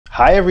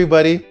Hi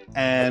everybody,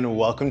 and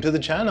welcome to the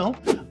channel.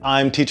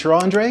 I'm Teacher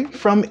Andre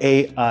from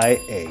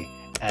AIA,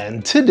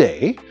 and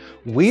today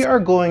we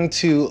are going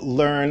to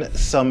learn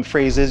some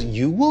phrases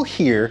you will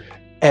hear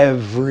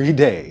every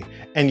day,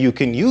 and you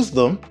can use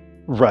them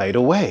right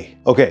away.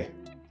 Okay,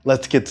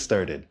 let's get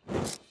started.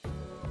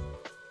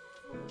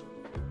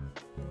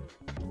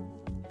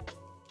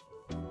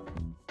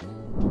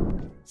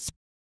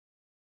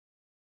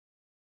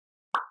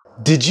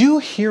 Did you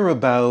hear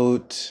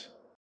about...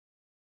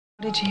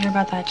 Did you hear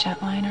about that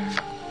jetliner?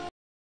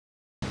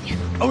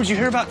 Oh, did you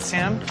hear about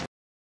Sam?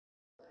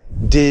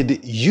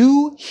 Did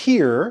you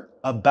hear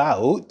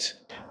about?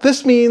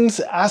 This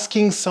means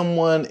asking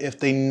someone if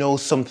they know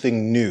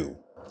something new.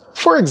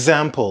 For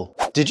example,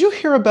 did you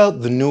hear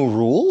about the new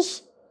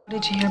rules?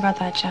 Did you hear about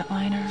that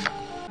jetliner?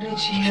 Did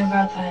you hear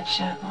about that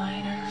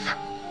jetliner?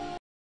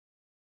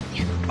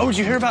 Oh, did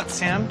you hear about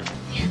Sam?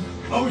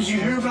 Oh, did you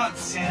hear about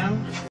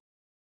Sam?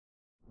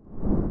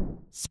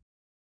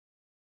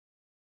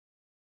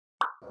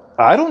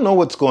 I don't know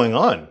what's going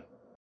on.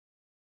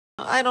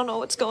 I don't know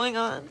what's going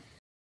on.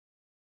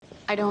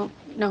 I don't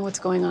know what's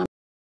going on.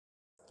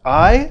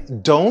 I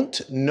don't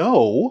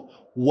know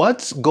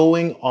what's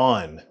going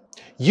on.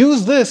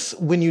 Use this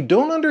when you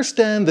don't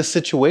understand the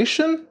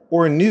situation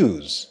or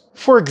news.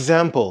 For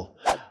example,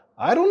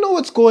 I don't know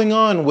what's going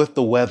on with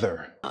the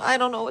weather. I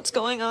don't know what's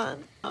going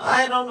on.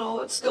 I don't know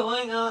what's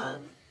going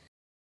on.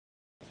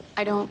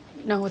 I don't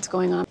know what's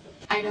going on.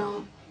 I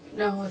don't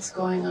know what's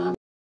going on.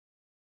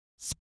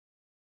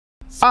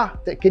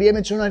 Te quería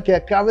mencionar que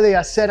acabo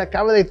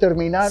de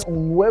terminar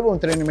un nuevo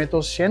entrenamiento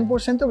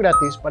 100%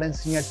 gratis para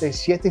enseñarte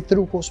 7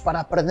 trucos para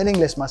aprender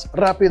inglés más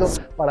rápido,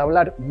 para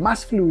hablar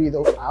más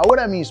fluido.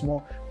 Ahora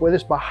mismo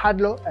puedes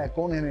bajarlo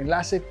con el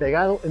enlace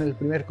pegado en el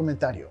primer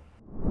comentario.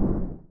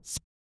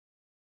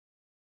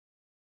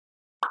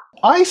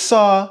 I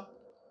saw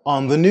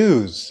on the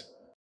news.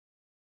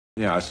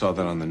 Yeah, I saw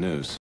that on the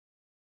news.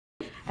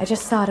 I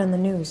just saw it on the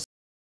news.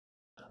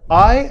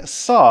 I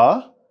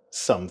saw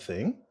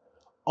something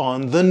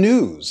on the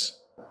news.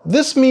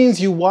 This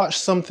means you watch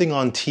something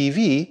on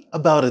TV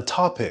about a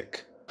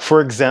topic. For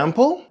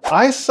example,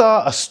 I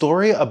saw a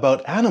story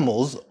about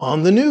animals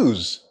on the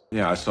news.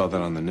 Yeah, I saw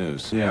that on the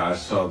news. Yeah, I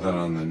saw that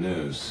on the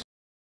news.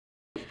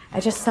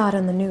 I just saw it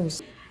on the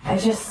news. I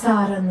just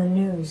saw it on the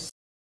news.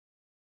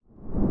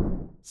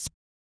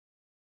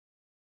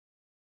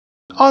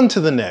 On to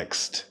the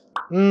next.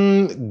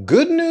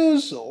 Good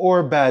news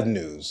or bad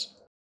news?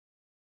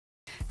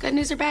 Good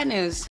news or bad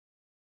news?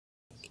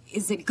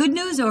 Is it good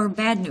news or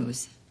bad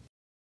news?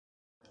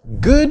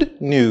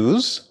 Good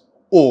news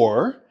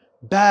or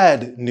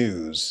bad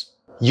news.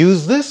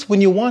 Use this when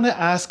you want to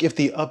ask if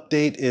the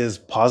update is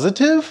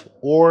positive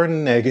or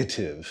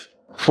negative.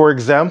 For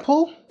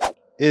example,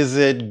 is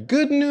it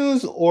good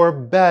news or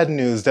bad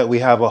news that we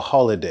have a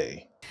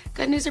holiday?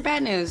 Good news or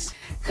bad news?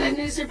 Good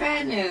news or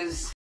bad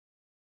news?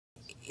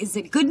 Is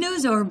it good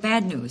news or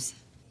bad news?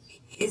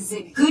 Is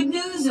it good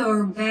news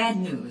or bad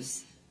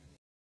news?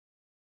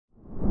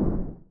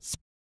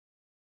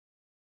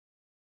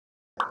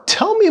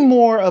 Tell me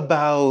more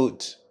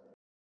about...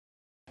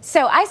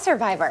 So,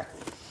 Survivor.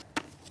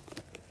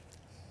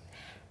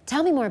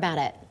 Tell me more about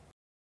it.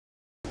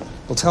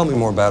 Well, tell me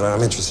more about it.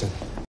 I'm interested.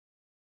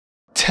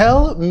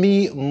 Tell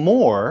me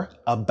more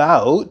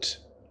about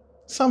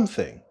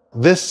something.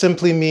 This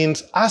simply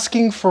means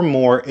asking for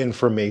more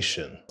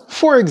information.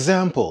 For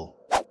example,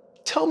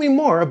 tell me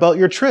more about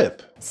your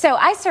trip. So,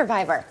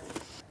 Survivor.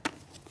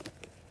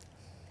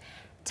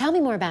 Tell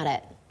me more about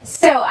it.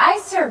 So,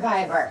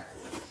 Survivor.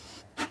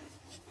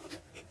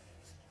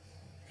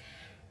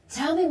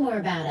 Tell me more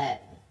about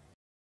it.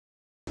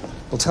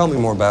 Well, tell me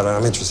more about it.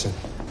 I'm interested.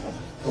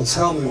 Well,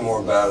 tell me more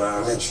about it.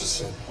 I'm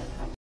interested.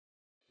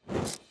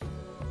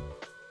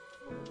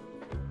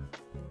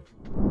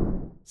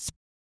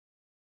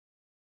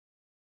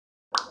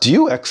 Do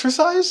you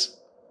exercise?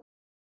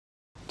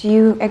 Do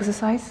you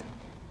exercise?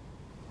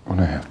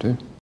 When I have to.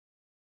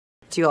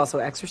 Do you also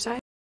exercise?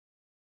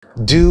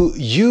 Do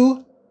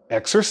you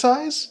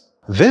exercise?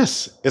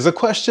 This is a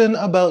question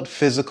about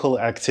physical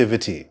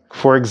activity.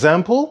 For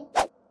example,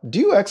 do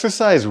you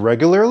exercise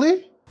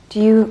regularly? Do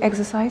you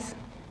exercise?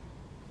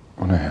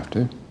 When I have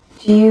to.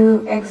 Do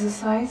you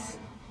exercise?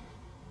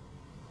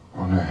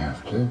 When I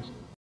have to.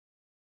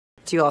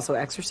 Do you also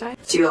exercise?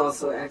 Do you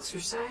also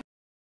exercise?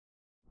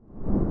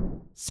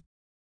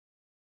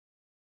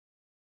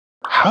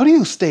 How do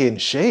you stay in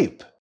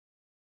shape?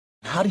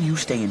 How do you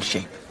stay in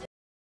shape?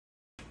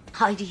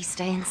 How do you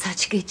stay in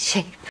such good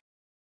shape?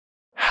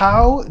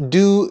 How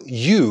do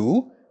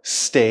you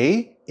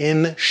stay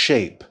in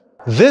shape?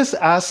 This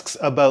asks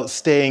about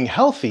staying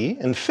healthy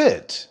and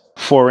fit.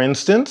 For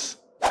instance,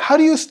 how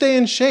do you stay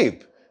in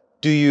shape?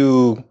 Do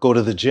you go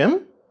to the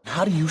gym?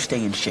 How do you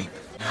stay in shape?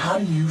 How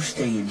do you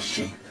stay in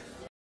shape?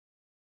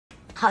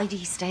 How do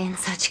you stay in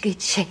such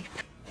good shape?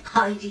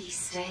 How do you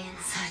stay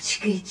in such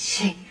good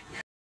shape?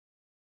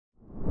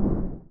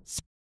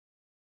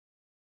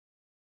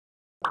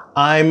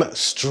 I'm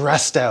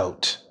stressed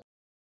out.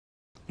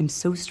 I'm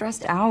so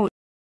stressed out.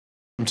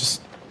 I'm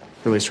just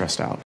really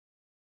stressed out.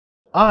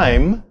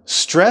 I'm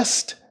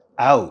stressed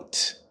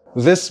out.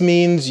 This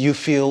means you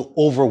feel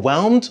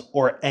overwhelmed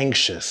or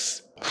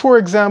anxious. For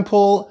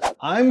example,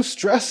 I'm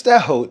stressed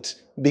out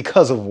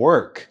because of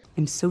work.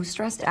 I'm so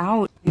stressed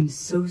out. I'm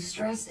so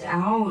stressed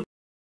out.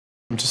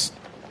 I'm just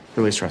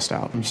really stressed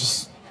out. I'm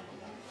just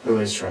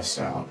really stressed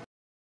out.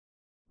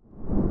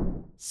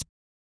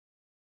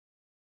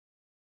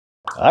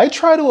 I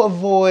try to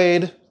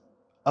avoid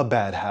a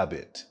bad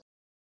habit.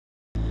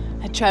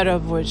 I try to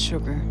avoid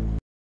sugar.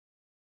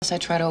 I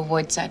try to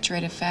avoid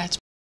saturated fats.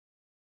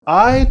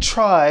 I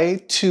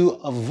try to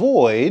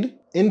avoid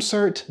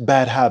insert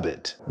bad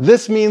habit.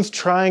 This means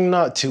trying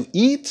not to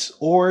eat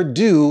or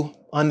do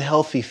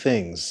unhealthy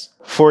things.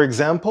 For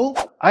example,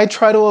 I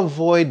try to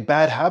avoid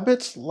bad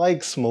habits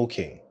like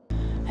smoking.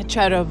 I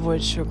try to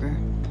avoid sugar.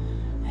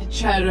 I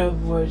try to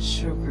avoid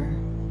sugar.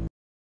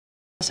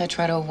 I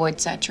try to avoid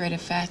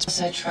saturated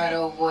fats. I try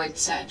to avoid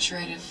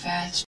saturated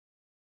fats.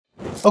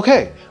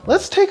 Okay,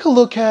 let's take a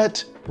look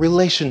at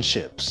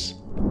relationships.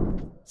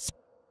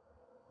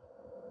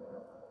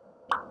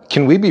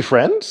 Can we be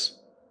friends?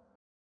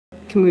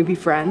 Can we be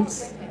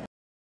friends?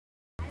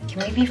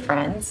 Can we be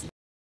friends?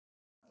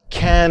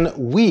 Can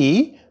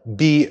we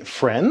be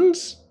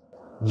friends?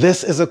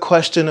 This is a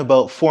question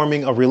about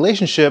forming a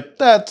relationship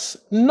that's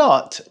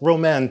not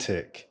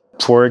romantic.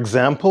 For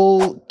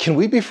example, can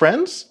we be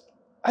friends?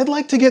 I'd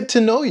like to get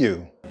to know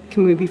you.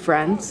 Can we be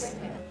friends?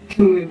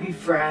 Can we be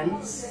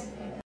friends?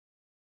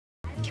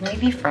 Can we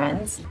be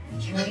friends?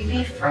 Can we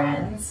be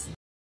friends?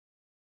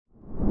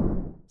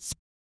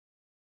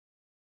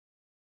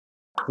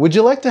 Would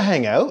you like to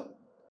hang out?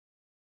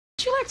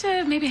 Would you like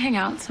to maybe hang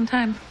out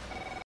sometime?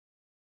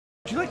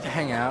 Would you like to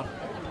hang out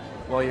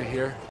while you're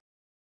here?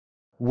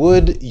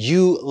 Would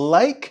you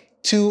like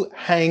to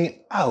hang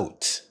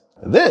out?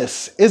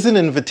 This is an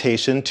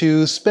invitation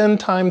to spend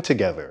time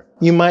together.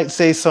 You might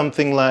say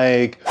something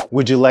like,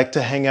 would you like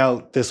to hang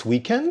out this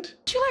weekend?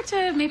 Would you like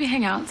to maybe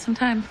hang out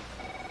sometime?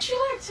 Would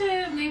you like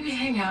to maybe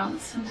hang out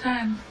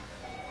sometime?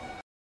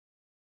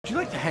 Would you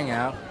like to hang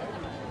out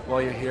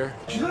while you're here?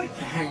 Would you like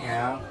to hang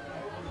out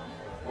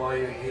while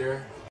you're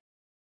here?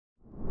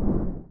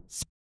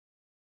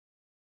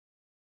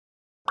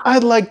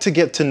 I'd like to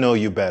get to know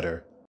you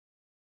better.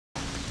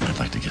 I'd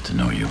like to get to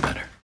know you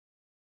better.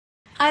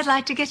 I'd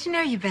like to get to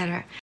know you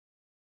better.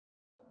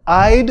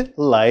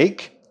 I'd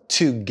like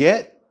to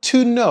get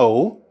to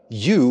know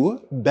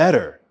you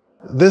better.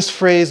 This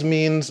phrase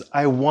means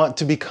I want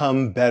to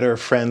become better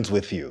friends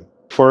with you.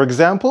 For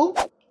example,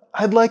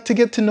 I'd like to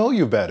get to know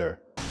you better.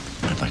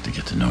 I'd like to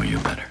get to know you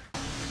better.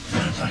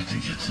 I'd like to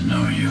get to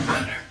know you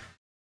better.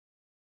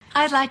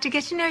 I'd like to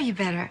get to know you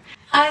better.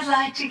 I'd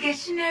like to get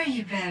to know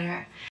you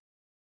better.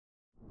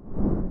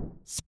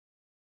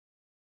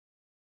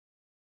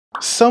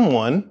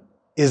 Someone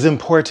is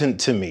important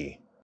to me.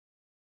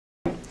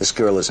 This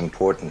girl is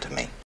important to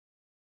me.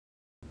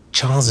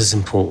 Charles is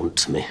important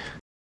to me.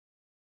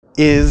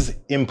 Is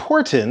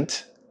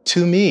important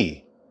to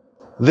me.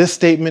 This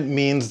statement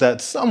means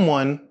that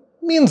someone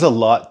means a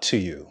lot to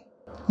you.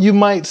 You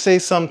might say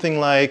something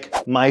like,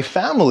 my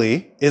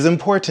family is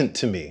important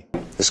to me.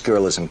 This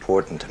girl is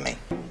important to me.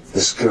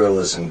 This girl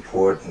is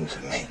important to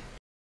me.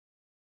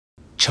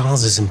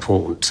 Charles is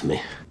important to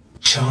me.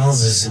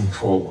 Charles is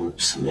important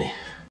to me.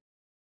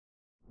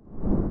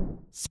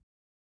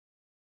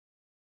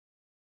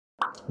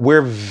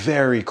 We're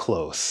very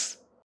close.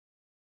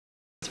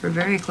 We're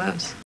very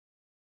close.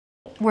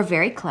 We're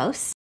very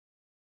close.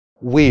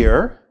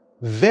 We're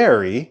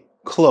very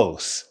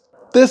close.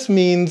 This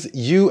means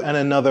you and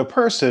another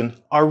person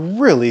are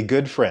really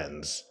good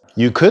friends.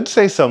 You could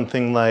say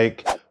something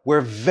like,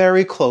 we're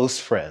very close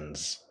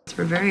friends.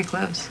 We're very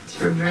close.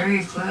 We're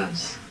very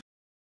close.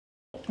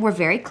 We're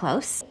very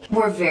close.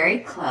 We're very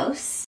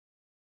close.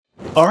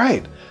 All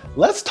right,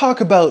 let's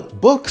talk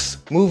about books,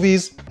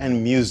 movies,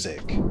 and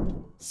music.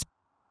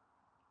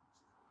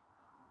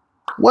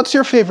 What's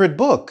your favorite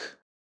book?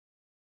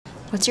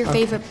 What's your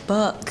favorite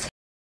book?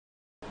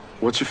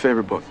 What's your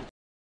favorite book?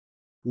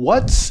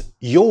 What's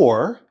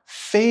your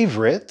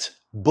favorite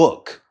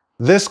book?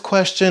 This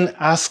question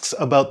asks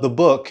about the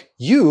book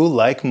you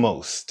like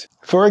most.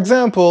 For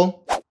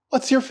example,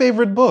 what's your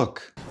favorite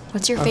book?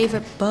 What's your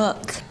favorite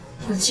book?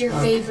 What's your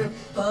favorite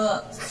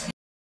book?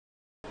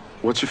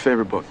 What's your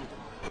favorite book?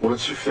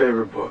 What's your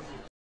favorite book?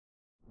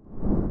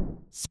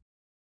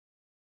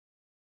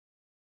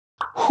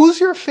 Who's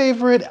your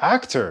favorite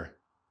actor?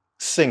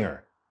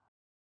 Singer.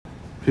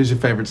 Who's your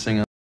favorite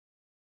singer?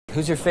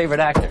 Who's your favorite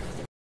actor?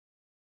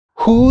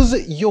 Who's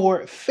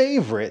your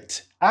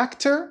favorite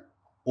actor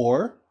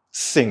or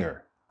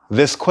singer?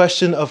 This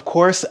question, of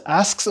course,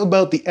 asks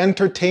about the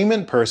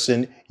entertainment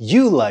person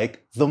you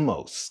like the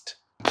most.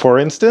 For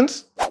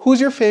instance,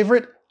 who's your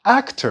favorite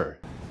actor?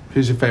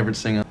 Who's your favorite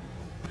singer?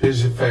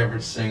 Who's your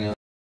favorite singer?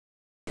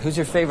 Who's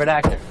your favorite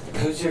actor?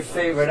 Who's your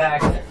favorite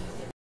actor?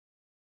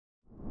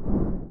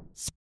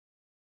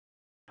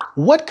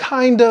 What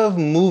kind of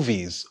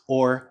movies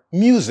or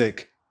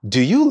music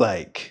do you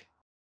like?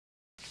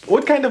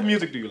 What kind of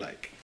music do you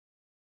like?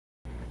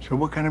 So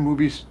what kind of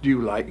movies do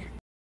you like?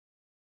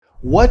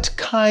 What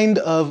kind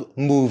of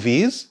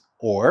movies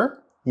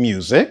or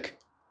music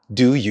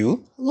do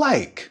you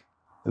like?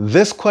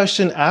 This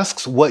question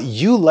asks what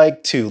you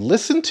like to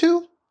listen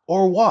to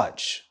or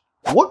watch.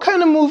 What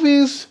kind of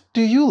movies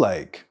do you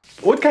like?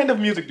 What kind of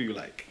music do you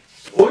like?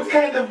 What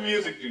kind of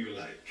music do you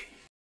like?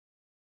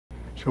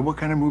 So what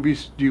kind of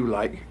movies do you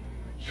like?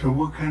 So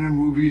what kind of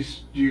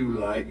movies do you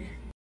like?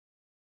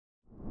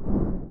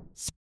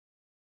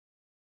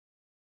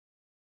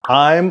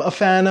 I'm a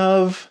fan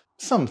of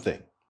something.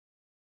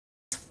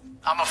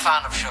 I'm a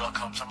fan of Sherlock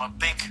Holmes. I'm a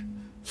big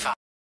fan.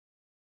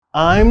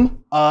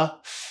 I'm a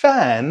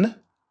fan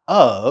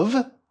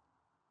of.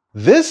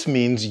 This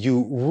means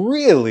you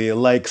really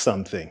like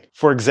something.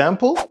 For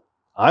example,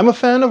 I'm a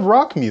fan of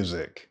rock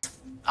music.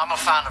 I'm a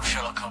fan of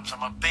Sherlock Holmes.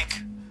 I'm a big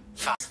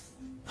fan.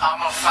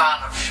 I'm a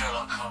fan of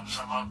Sherlock Holmes.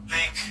 I'm a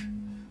big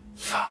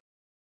fan.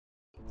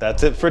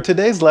 That's it for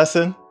today's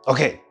lesson.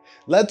 Okay,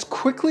 let's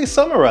quickly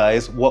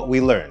summarize what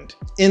we learned.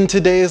 In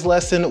today's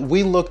lesson,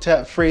 we looked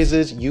at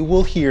phrases you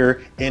will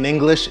hear in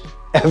English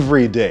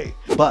every day.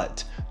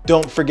 But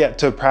don't forget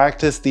to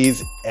practice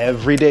these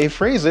everyday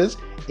phrases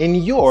in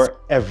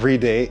your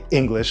everyday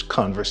English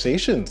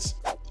conversations.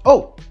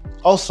 Oh,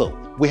 also,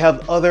 we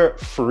have other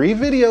free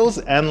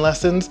videos and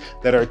lessons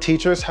that our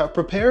teachers have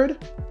prepared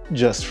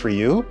just for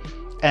you.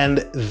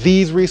 And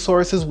these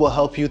resources will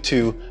help you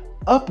to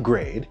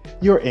upgrade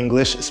your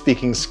English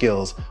speaking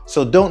skills,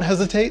 so don't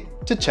hesitate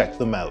to check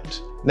them out.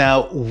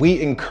 Now,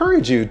 we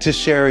encourage you to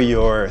share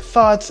your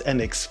thoughts and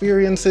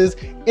experiences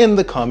in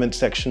the comment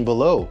section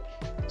below.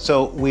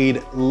 So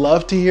we'd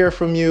love to hear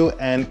from you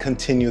and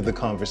continue the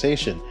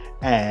conversation.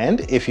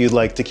 And if you'd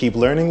like to keep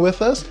learning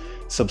with us,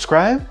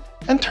 subscribe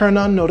and turn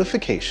on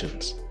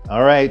notifications.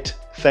 All right,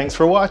 thanks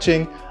for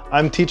watching.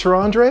 I'm Teacher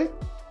Andre,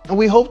 and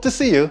we hope to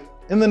see you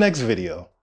in the next video.